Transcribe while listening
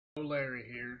Larry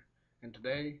here, and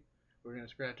today we're going to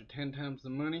scratch a 10 times the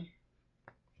money.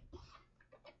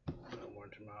 I'm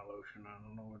wearing my lotion, I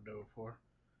don't know what to do it for.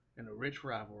 In a rich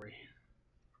rivalry.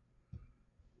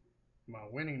 My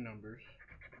winning numbers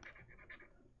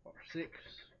are 6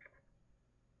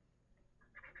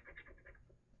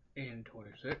 and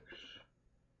 26.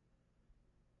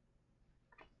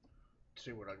 Let's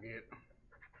see what I get.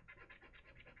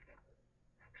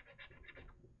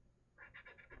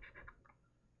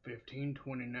 $15,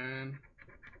 $29,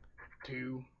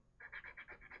 $2,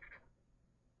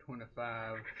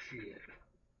 $25, shit.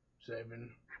 $7,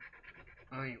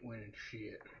 I ain't winning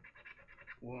shit.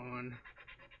 $1,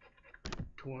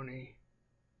 $20,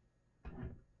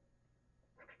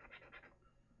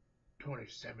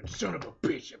 $27. Son of a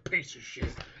bitch, a piece of shit.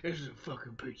 This is a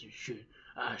fucking piece of shit.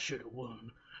 I should have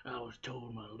won. I was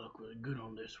told my luck was good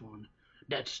on this one.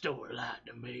 That store lied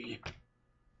to me.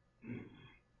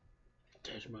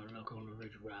 Test my luck on the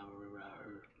rich rivalry right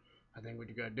here. I think what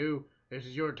you gotta do, this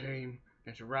is your team,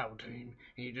 it's a rival team,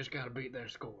 and you just gotta beat their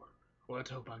score. Well, let's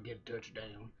hope I can get a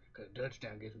touchdown, because a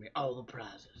touchdown gives me all the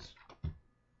prizes.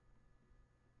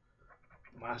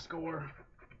 My score,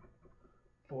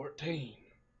 14.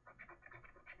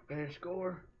 Their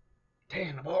score,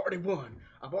 10. I've already won.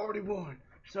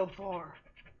 So far,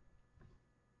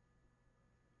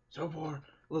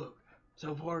 look,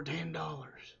 so far $10.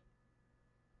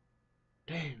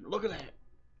 10, look at that.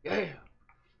 Yeah.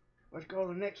 Let's go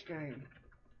to the next game.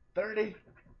 30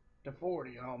 to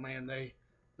 40. Oh man, they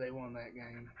won that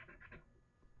game.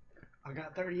 I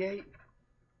got 38.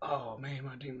 Oh man,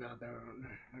 my team got there.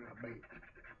 I got beat.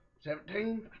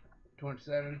 17,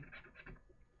 27,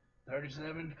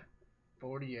 37,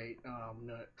 48. Oh,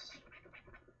 nuts.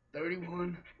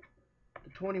 31 to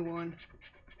 21.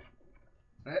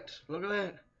 Look at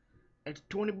that. It's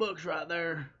 $20 right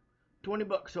there.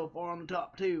 $20 so far on the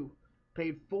top two.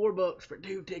 Paid $4 for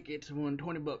 2 tickets and won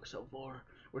 $20 so far.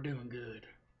 We're doing good.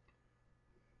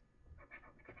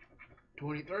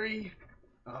 23.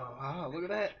 Oh, look at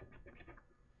that.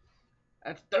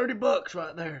 That's $30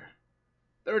 right there.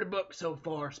 $30 so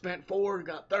far. Spent 4,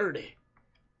 got 30.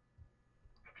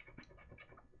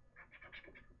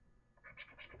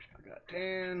 I got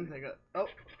 10. They got, oh,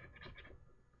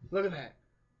 look at that.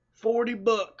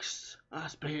 $40. I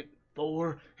spent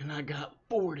 4 and I got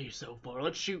 40 so far.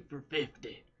 Let's shoot for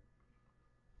 50.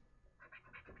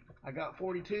 I got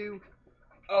 42.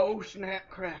 Oh, snap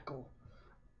crackle.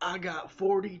 I got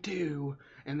 42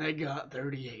 and they got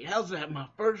 38. How's that? My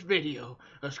first video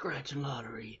of scratching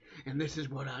lottery, and this is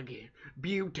what I get.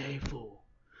 Beautiful.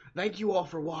 Thank you all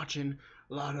for watching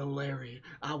Lotto Larry.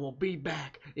 I will be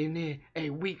back in a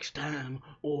week's time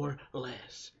or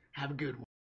less. Have a good one.